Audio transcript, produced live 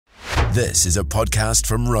This is a podcast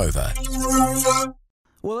from Rover.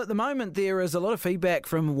 Well, at the moment, there is a lot of feedback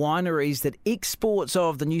from wineries that exports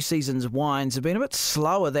of the new season's wines have been a bit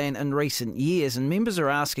slower than in recent years, and members are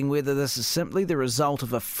asking whether this is simply the result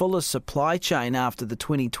of a fuller supply chain after the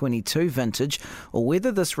 2022 vintage, or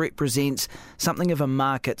whether this represents something of a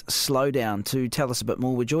market slowdown. To tell us a bit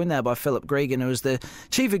more, we're joined now by Phillip Gregan, who is the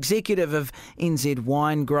Chief Executive of NZ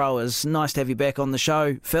Winegrowers. Nice to have you back on the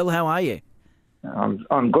show. Phil, how are you?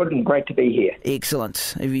 I'm good and great to be here.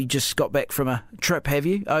 Excellent. Have you just got back from a trip, have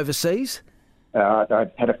you, overseas? I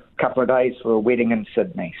had a couple of days for a wedding in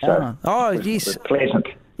Sydney, so yes. It was pleasant.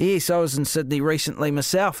 Yes, I was in Sydney recently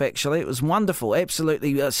myself, actually. It was wonderful,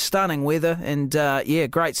 absolutely stunning weather and,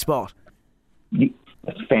 great spot. It's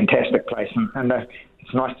a fantastic place, and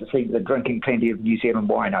it's nice to see they're drinking plenty of New Zealand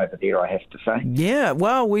wine over there, I have to say. Yeah,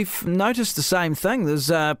 well, we've noticed the same thing.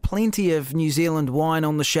 There's plenty of New Zealand wine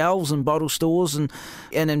on the shelves in bottle stores and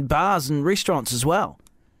in bars and restaurants as well.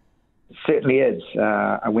 It certainly is.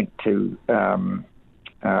 I went to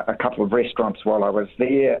a couple of restaurants while I was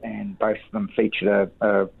there, and both of them featured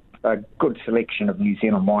a good selection of New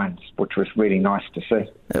Zealand wines, which was really nice to see.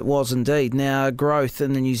 It was indeed. Now, growth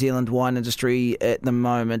in the New Zealand wine industry at the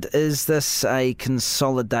moment, is this a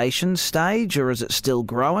consolidation stage or is it still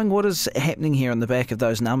growing? What is happening here on the back of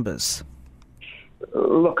those numbers?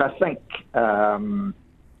 Look, I think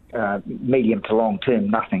medium to long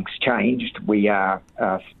term, nothing's changed. We are,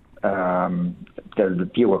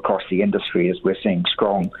 the view across the industry is we're seeing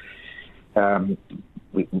strong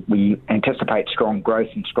We anticipate strong growth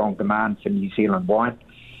and strong demand for New Zealand wine.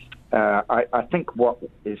 I think what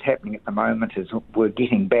is happening at the moment is we're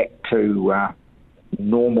getting back to the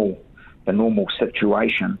normal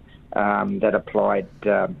situation that applied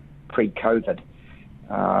pre-COVID.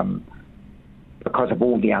 Because of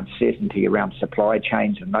all the uncertainty around supply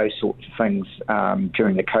chains and those sorts of things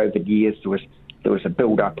during the COVID years, there was a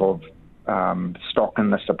build-up of stock in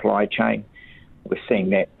the supply chain. We're seeing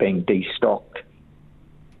that being destocked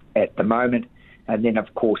at the moment. And then,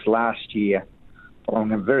 of course, last year,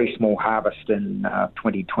 following a very small harvest in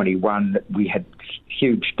 2021, we had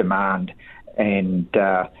huge demand. And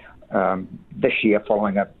this year,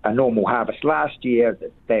 following a normal harvest last year,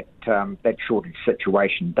 that shortage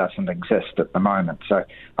situation doesn't exist at the moment. So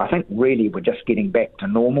I think really we're just getting back to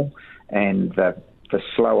normal, and the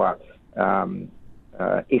slower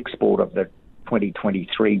export of the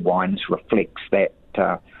 2023 wines reflects that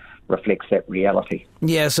reality.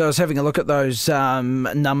 Yeah, so I was having a look at those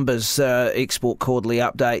numbers, export quarterly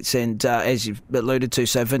updates, and as you've alluded to,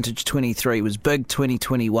 so vintage 23 was big,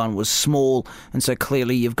 2021 was small, and so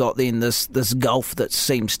clearly you've got then this gulf that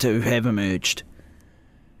seems to have emerged.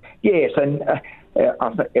 Yes, and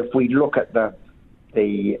if we look at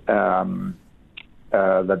the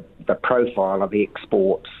profile of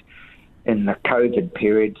exports in the COVID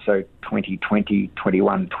period, so 2020,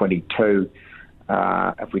 21, 22,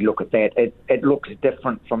 if we look at that, it looks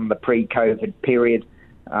different from the pre-COVID period,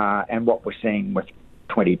 and what we're seeing with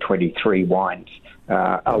 2023 wines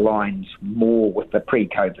aligns more with the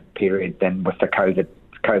pre-COVID period than with the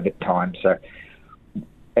COVID time. So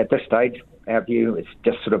at this stage, our view is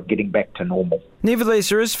just sort of getting back to normal. Nevertheless,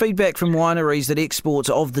 there is feedback from wineries that exports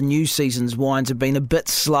of the new season's wines have been a bit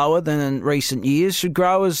slower than in recent years. Should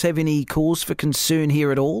growers have any cause for concern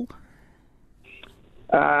here at all?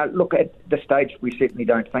 Look, at this stage, we certainly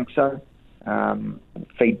don't think so.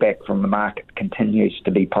 Feedback from the market continues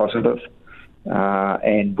to be positive,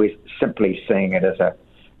 and we're simply seeing it as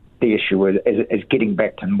the issue is getting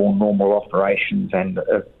back to more normal operations and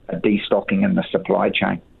a destocking in the supply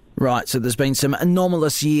chain. Right, so there's been some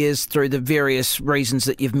anomalous years through the various reasons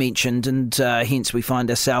that you've mentioned, and hence we find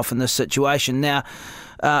ourselves in this situation. Now,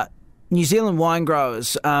 New Zealand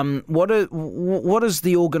Winegrowers, what is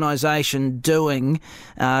the organisation doing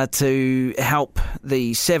to help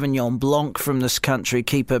the Sauvignon Blanc from this country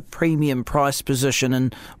keep a premium price position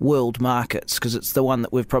in world markets? Because it's the one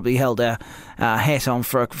that we've probably held our hat on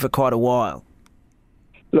for quite a while.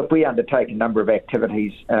 Look, we undertake a number of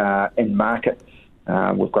activities in market.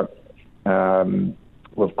 We've got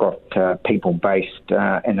people based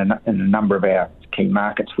in a number of our key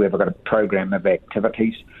markets. We've got a program of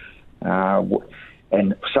activities,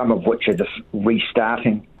 and some of which are just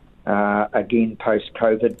restarting again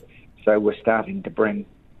post-COVID. So we're starting to bring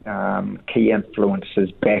key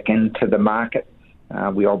influencers back into the market.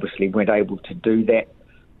 We obviously weren't able to do that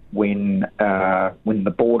when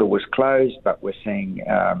the border was closed, but we're seeing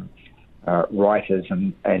writers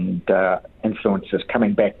and influencers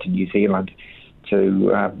coming back to New Zealand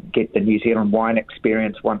to get the New Zealand wine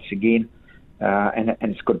experience once again, and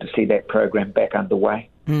it's good to see that program back underway.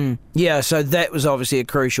 Yeah, so that was obviously a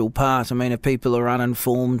crucial part. I mean, if people are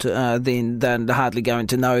uninformed, then they're hardly going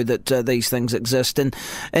to know that these things exist. And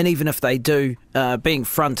even if they do, being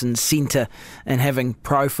front and centre and having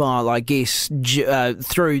profile, I guess,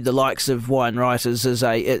 through the likes of wine writers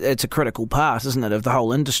it's a critical part, isn't it, of the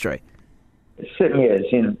whole industry? It certainly is.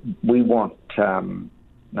 And we want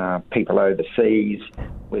people overseas,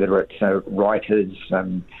 whether it's writers,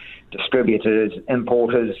 distributors,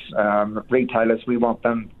 importers, retailers, we want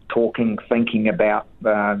them talking, thinking about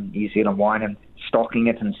New Zealand wine and stocking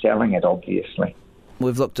it and selling it, obviously.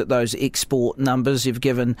 We've looked at those export numbers. You've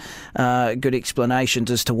given good explanations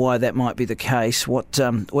as to why that might be the case. What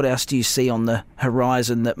else do you see on the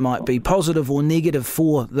horizon that might be positive or negative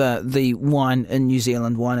for the wine in New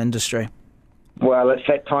Zealand wine industry? Well, it's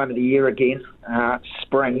that time of the year again,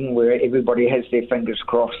 spring, where everybody has their fingers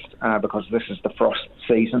crossed because this is the frost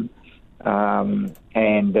season.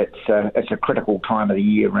 And it's a critical time of the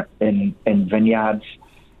year in vineyards.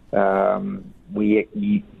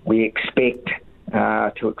 We expect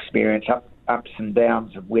to experience ups and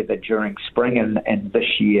downs of weather during spring, and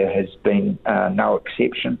this year has been no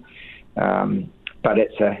exception. But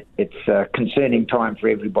it's a concerning time for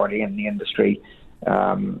everybody in the industry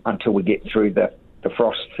until we get through the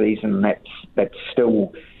frost season. That's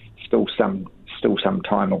still some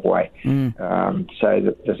time away.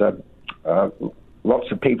 So there's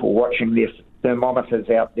lots of people watching their thermometers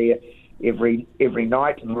out there every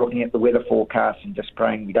night and looking at the weather forecast and just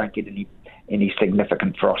praying we don't get any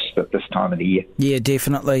significant frost at this time of the year. Yeah,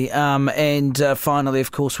 definitely. And finally,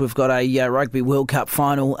 of course, we've got a Rugby World Cup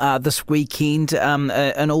final this weekend.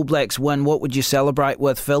 An All Blacks win. What would you celebrate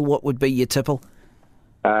with, Phil? What would be your tipple?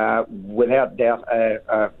 Without doubt,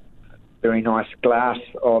 a very nice glass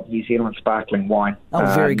of New Zealand sparkling wine. Oh,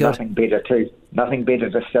 very good. Nothing better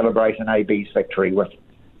to celebrate an AB's victory with.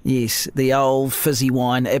 Yes, the old fizzy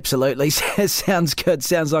wine, absolutely. Sounds good.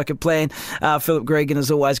 Sounds like a plan. Phillip Gregan,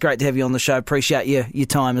 as always, great to have you on the show. Appreciate your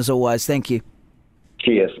time, as always. Thank you.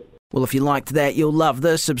 Cheers. Well, if you liked that, you'll love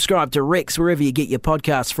this. Subscribe to Rex wherever you get your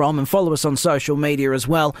podcasts from and follow us on social media as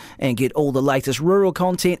well and get all the latest rural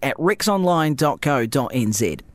content at rexonline.co.nz.